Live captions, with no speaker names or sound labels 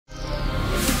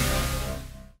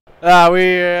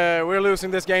We're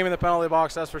losing this game in the penalty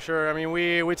box, that's for sure. I mean,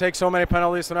 we take so many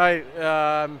penalties tonight.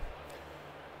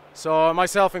 So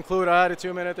myself included, I had a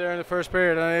 2-minute there in the first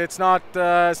period, and it's not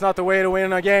the way to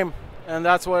win a game, and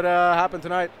that's what happened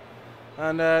tonight.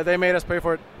 And they made us pay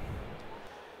for it.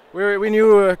 We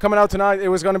knew coming out tonight it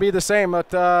was going to be the same, but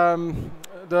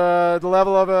the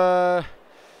level of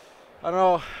I don't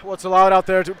know what's allowed out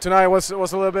there tonight was a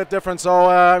little bit different. So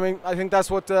I mean, I think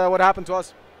that's what happened to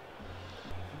us.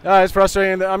 Yeah, it's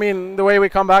frustrating. I mean, the way we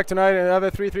come back tonight and have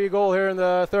a 3-3 goal here in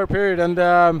the third period,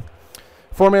 and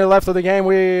 4 minutes left of the game,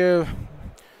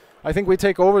 I think we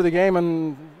take over the game,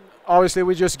 and obviously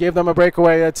we just gave them a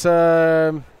breakaway. It's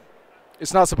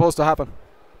not supposed to happen.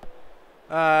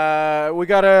 We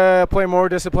gotta play more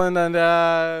disciplined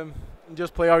and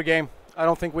just play our game. I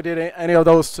don't think we did any of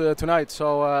those tonight,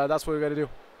 so that's what we gotta do.